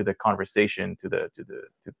bringing to the conversation?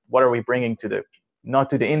 What are we bringing to the, not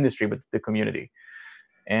to the industry, but to the community?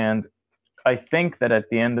 And I think that at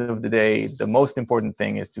the end of the day, the most important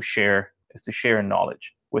thing is to share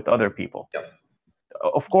knowledge with other people. Yep.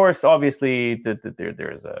 Of course, obviously,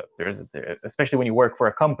 there's especially when you work for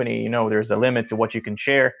a company, there's a limit to what you can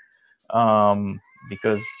share.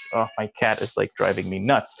 Because my cat is like driving me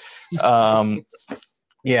nuts.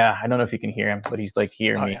 Yeah, I don't know if you can hear him, but he's like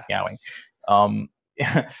meowing.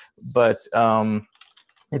 But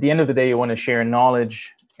at the end of the day, you want to share knowledge,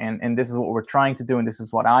 and this is what we're trying to do, and this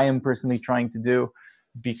is what I am personally trying to do,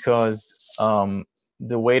 because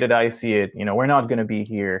the way that I see it, we're not going to be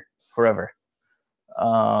here forever.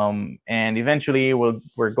 And eventually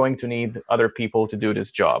we're going to need other people to do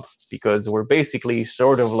this job, because we're basically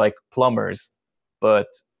sort of like plumbers, but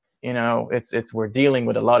we're dealing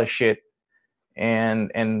with a lot of shit,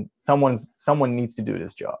 and someone needs to do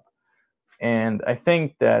this job. And I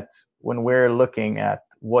think that when we're looking at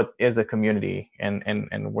what is a community, and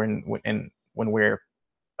when we're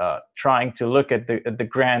trying to look at the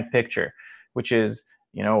grand picture, which is,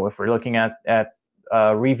 if we're looking at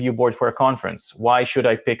review board for a conference, why should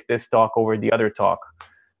I pick this talk over the other talk?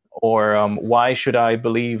 Or why should I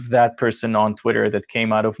believe that person on Twitter that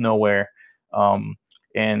came out of nowhere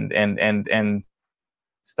and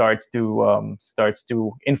starts to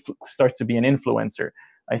be an influencer?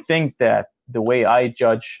 I think that the way I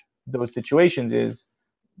judge those situations is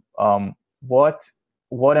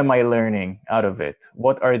what am I learning out of it?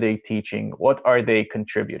 What are they teaching? What are they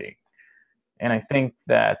contributing? And I think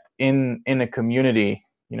that in a community,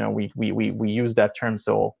 we use that term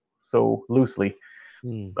so loosely.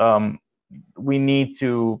 We need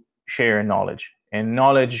to share knowledge, and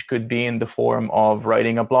knowledge could be in the form of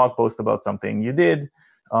writing a blog post about something you did,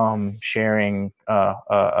 sharing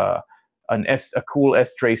a cool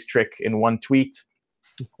S-trace trick in one tweet,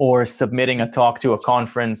 or submitting a talk to a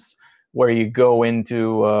conference where you go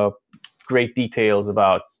into great details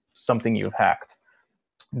about something you've hacked.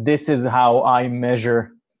 This is how I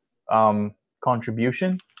measure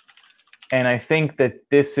contribution, and I think that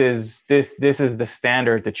this is the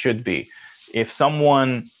standard that should be. If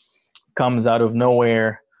someone comes out of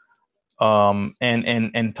nowhere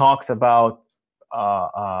and talks about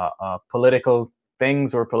political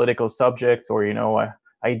things or political subjects, or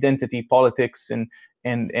identity politics, and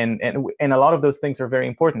a lot of those things are very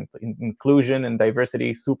important. Inclusion and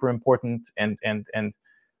diversity, super important, and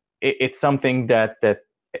it's something that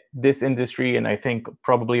this industry, and I think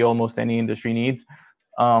probably almost any industry, needs.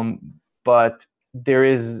 But there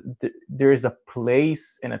is a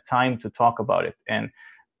place and a time to talk about it, and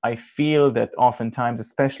I feel that oftentimes,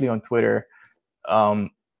 especially on Twitter, the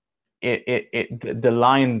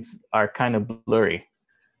lines are kind of blurry.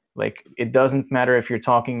 Like, it doesn't matter if you're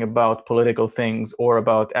talking about political things or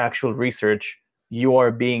about actual research, you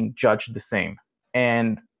are being judged the same.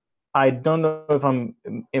 And I don't know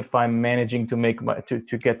if I'm managing to make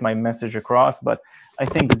to get my message across, but I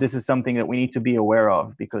think that this is something that we need to be aware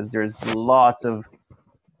of, because there's lots of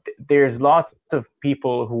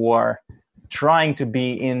people who are trying to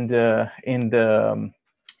be in the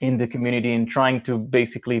community and trying to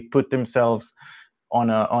basically put themselves on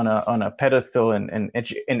a pedestal and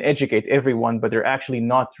educate everyone, but they're actually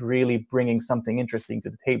not really bringing something interesting to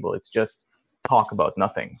the table. It's just talk about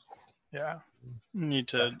nothing. Yeah, you need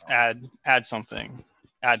to add something,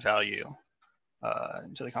 add value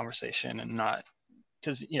to the conversation, and not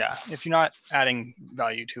because if you're not adding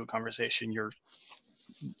value to a conversation, you're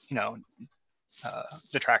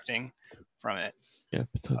detracting from it. Yeah,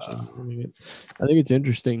 potentially ruining it. I think it's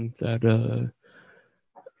interesting that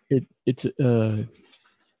it's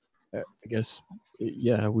I guess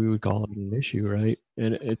we would call it an issue, right?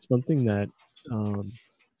 And it's something that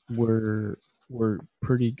we're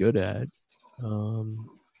pretty good at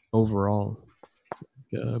overall.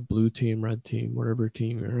 Blue team, red team, whatever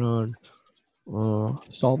team you're on,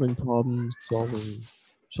 solving problems,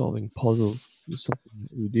 solving puzzles is something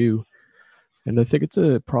that we do. And I think it's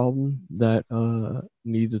a problem that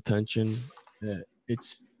needs attention. It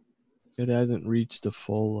hasn't reached a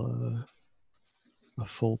full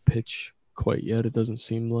pitch quite yet. It doesn't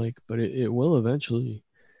seem like, but it will eventually.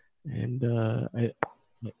 And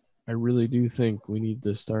I really do think we need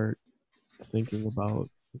to start thinking about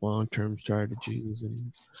long-term strategies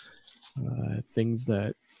and things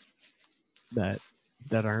that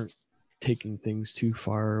aren't taking things too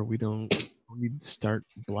far. We don't need to start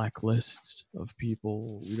blacklists of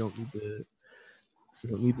people. We don't need to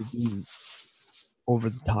do over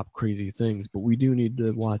the top crazy things, but we do need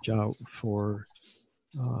to watch out for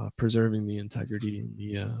preserving the integrity and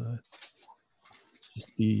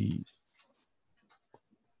the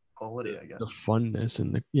quality, I guess. the funness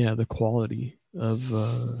and the quality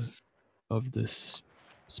of this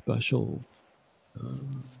special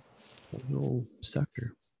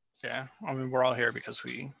sector. Yeah, I mean, we're all here because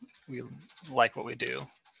we like what we do,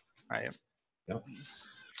 right? Yep.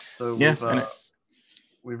 So Yeah,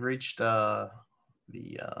 we've reached the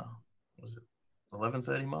was it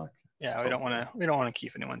 11:30 mark? Yeah, we don't want to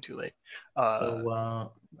keep anyone too late. So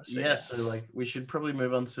like we should probably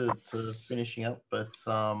move on to finishing up. But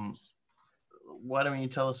why don't you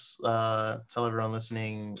tell everyone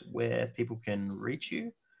listening where people can reach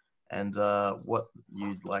you and what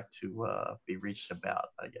you'd like to be reached about?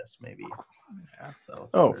 I guess maybe. Yeah.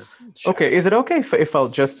 Okay. Is it okay if I'll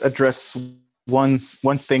just address one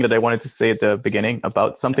thing that I wanted to say at the beginning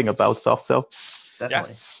about something about SoftCell?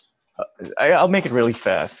 Definitely. I'll make it really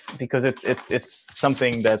fast because it's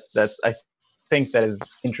something that's I think that is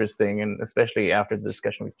interesting, and especially after the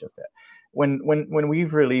discussion we've just had. When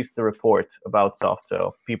we've released the report about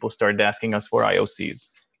SoftCell, people started asking us for IOCs,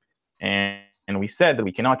 and we said that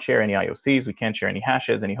we cannot share any IOCs, we can't share any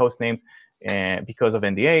hashes, any host names, because of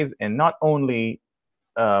NDAs, and not only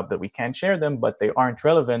that we can't share them, but they aren't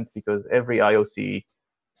relevant because every IOC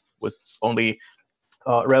was only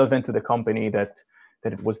relevant to the company that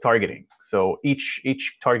it was targeting. So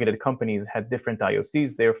each targeted companies had different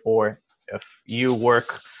IOCs. Therefore, if you work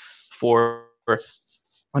for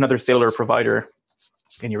another cellular provider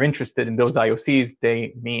and you're interested in those IOCs,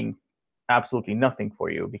 they mean absolutely nothing for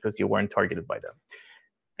you because you weren't targeted by them.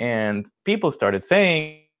 And people started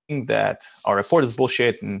saying that our report is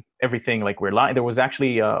bullshit and everything, like we're lying. There was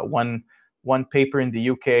actually one paper in the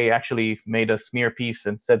UK actually made a smear piece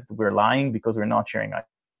and said that we're lying because we're not sharing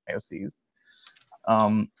IOCs.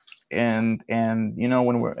 And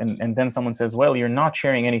when then someone says, well, you're not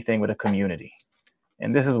sharing anything with a community.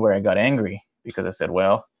 And this is where I got angry because I said,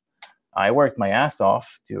 well, I worked my ass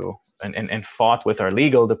off and fought with our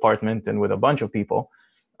legal department and with a bunch of people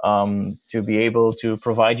to be able to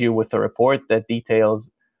provide you with a report that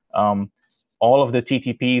details all of the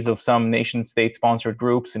TTPs of some nation state sponsored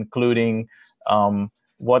groups, including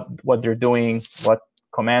what they're doing, what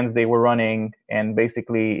commands they were running, and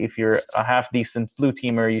basically if you're a half decent blue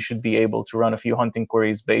teamer, you should be able to run a few hunting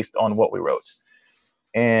queries based on what we wrote.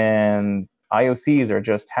 And IOCs are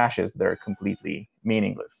just hashes that are completely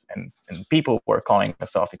meaningless, and people were calling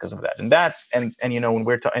us off because of that. And when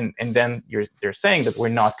we're and then they're saying that we're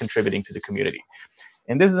not contributing to the community.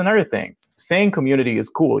 And this is another thing. Saying community is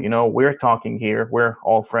cool. We're talking here. We're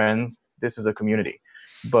all friends. This is a community.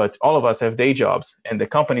 But all of us have day jobs, and the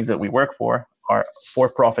companies that we work for are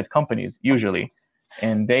for-profit companies usually,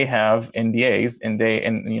 and they have NDAs, and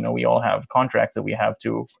we all have contracts that we have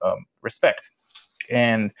to respect.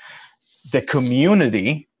 And the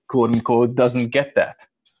community, quote unquote, doesn't get that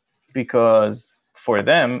because for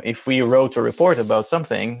them, if we wrote a report about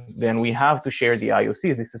something, then we have to share the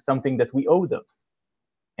IOCs. This is something that we owe them.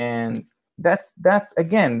 And that's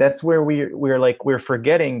where we're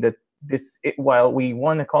forgetting that while we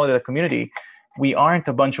want to call it a community, we aren't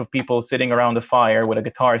a bunch of people sitting around a fire with a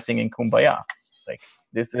guitar singing Kumbaya. Like,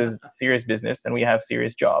 this is serious business, and we have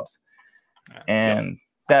serious jobs. And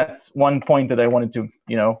that's one point that I wanted to,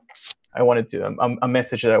 a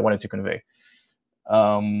message that I wanted to convey.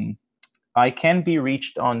 I can be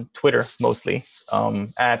reached on Twitter mostly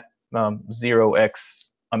at 0xAmit,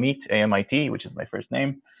 AMIT, which is my first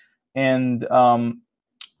name. And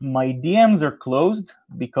my DMs are closed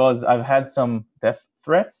because I've had some death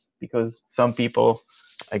threats, because some people,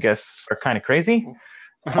 I guess, are kind of crazy.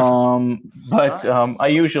 But I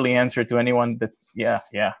usually answer to anyone that,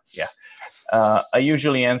 I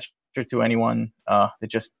usually answer to anyone that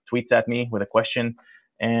just tweets at me with a question.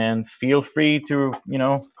 And feel free to,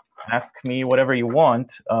 ask me whatever you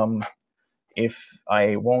want. If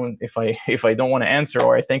I don't want to answer,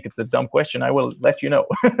 or I think it's a dumb question, I will let you know.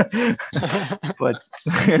 But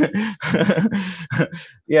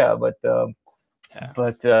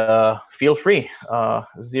feel free.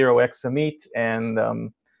 0xAmit, and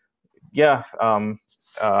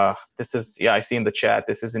this is, I see in the chat,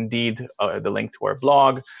 this is indeed the link to our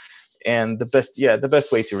blog. And the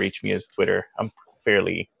best way to reach me is Twitter. I'm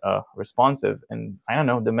fairly responsive, and I don't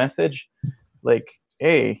know, the message, like,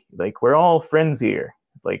 hey, like, we're all friends here.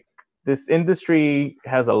 Like, this industry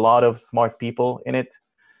has a lot of smart people in it,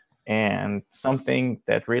 and something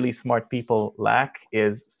that really smart people lack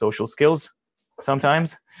is social skills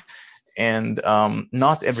sometimes. And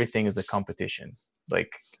not everything is a competition.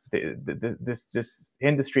 Like, this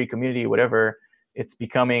industry, community, whatever, it's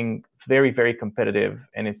becoming very, very competitive,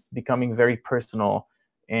 and it's becoming very personal.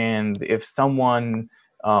 And if someone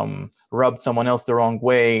rubbed someone else the wrong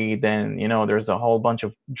way, then, there's a whole bunch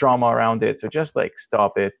of drama around it. So just, like,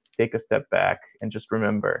 stop it, take a step back, and just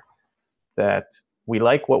remember that we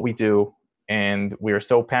like what we do, and we're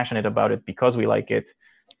so passionate about it because we like it.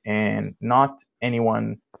 And not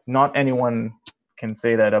anyone can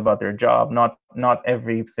say that about their job. Not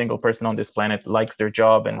every single person on this planet likes their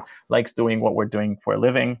job and likes doing what we're doing for a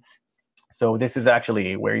living. So this is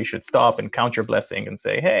actually where you should stop and count your blessing and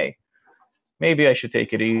say, hey, maybe I should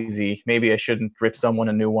take it easy. Maybe I shouldn't rip someone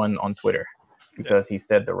a new one on Twitter because he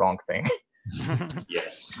said the wrong thing.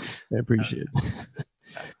 Yes. I appreciate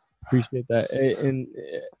that. And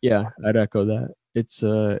I'd echo that. It's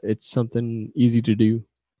something easy to do.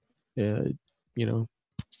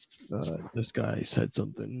 This guy said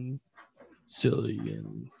something silly,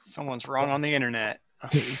 and Someone's wrong on the internet.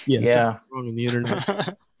 someone's wrong on the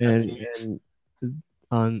internet. and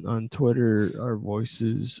on Twitter, our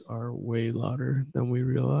voices are way louder than we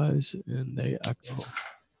realize, and they echo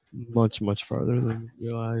much, much farther than we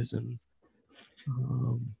realize. And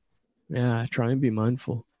try and be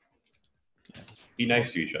mindful. Be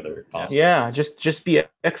nice to each other if possible. Yeah, just be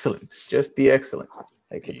excellent. Just be excellent.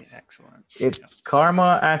 Like, it's excellent.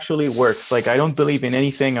 Karma actually works. Like, I don't believe in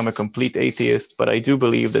anything. I'm a complete atheist, but I do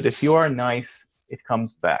believe that if you are nice, it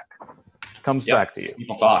comes back. It comes back to you.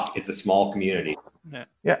 People talk. It's a small community.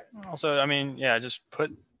 Yeah. Also, I mean, just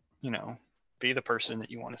put, be the person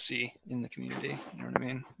that you want to see in the community. You know what I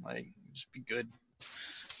mean? Like, just be good.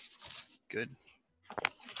 Good.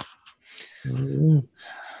 And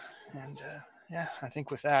I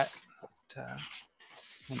think with that,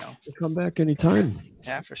 come back anytime.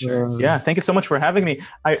 Yeah, for sure. Thank you so much for having me.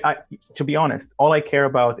 I to be honest, all I care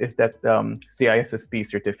about is that CISSP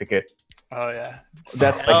certificate. Oh yeah,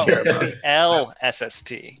 that's what I care about. The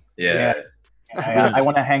LSSP. Yeah. I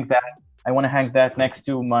want to hang that. I want to hang that next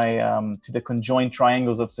to my to the conjoined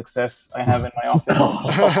triangles of success I have in my office.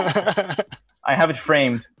 I have it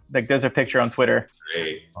framed. Like, there's a picture on Twitter.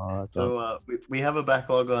 Great. So we have a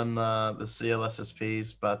backlog on the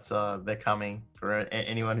CLSSPs, but they're coming. For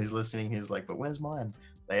anyone who's listening who's like, but where's mine?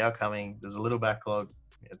 They are coming. There's a little backlog.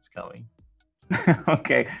 It's coming.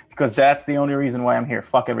 Okay, because that's the only reason why I'm here.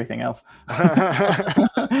 Fuck everything else.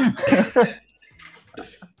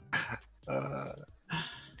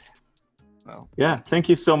 Yeah, thank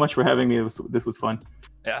you so much for having me. This was fun.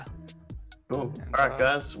 Yeah. Cool. All right,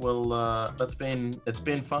 guys. Well, it's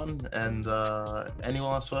been fun. And any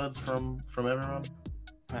last words from everyone?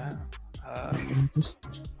 Just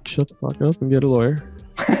shut the fuck up and get a lawyer.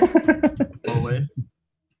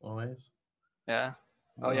 Always. Yeah.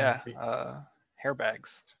 Oh yeah. Hair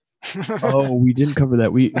bags. Oh, we didn't cover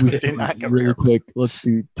that. We did not cover really quick. Let's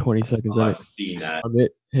do 20 seconds on I've it. seen that. Amit,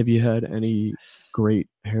 have you had any great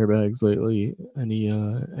hair bags lately?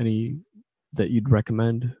 Any that you'd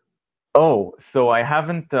recommend? Oh, so I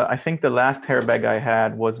haven't. I think the last hairbag I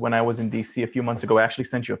had was when I was in DC a few months ago. I actually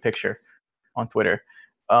sent you a picture on Twitter.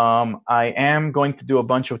 I am going to do a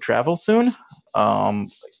bunch of travel soon,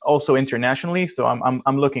 also internationally. So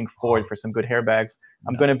I'm looking forward for some good hairbags.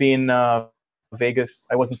 I'm going to be in Vegas.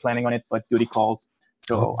 I wasn't planning on it, but duty calls.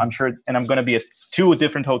 So I'm sure, and I'm going to be at 2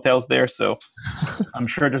 different hotels there. So I'm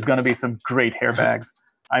sure there's going to be some great hairbags.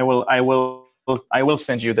 I will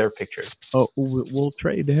send you their pictures. Oh, we'll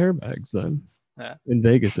trade hairbags then. Yeah. In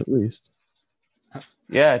Vegas, at least.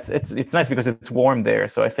 Yeah, it's nice because it's warm there,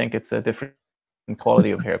 so I think it's a different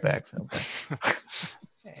quality of hairbags. So.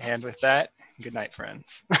 And with that, good night,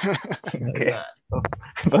 friends. Okay.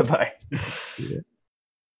 Bye bye. Yeah.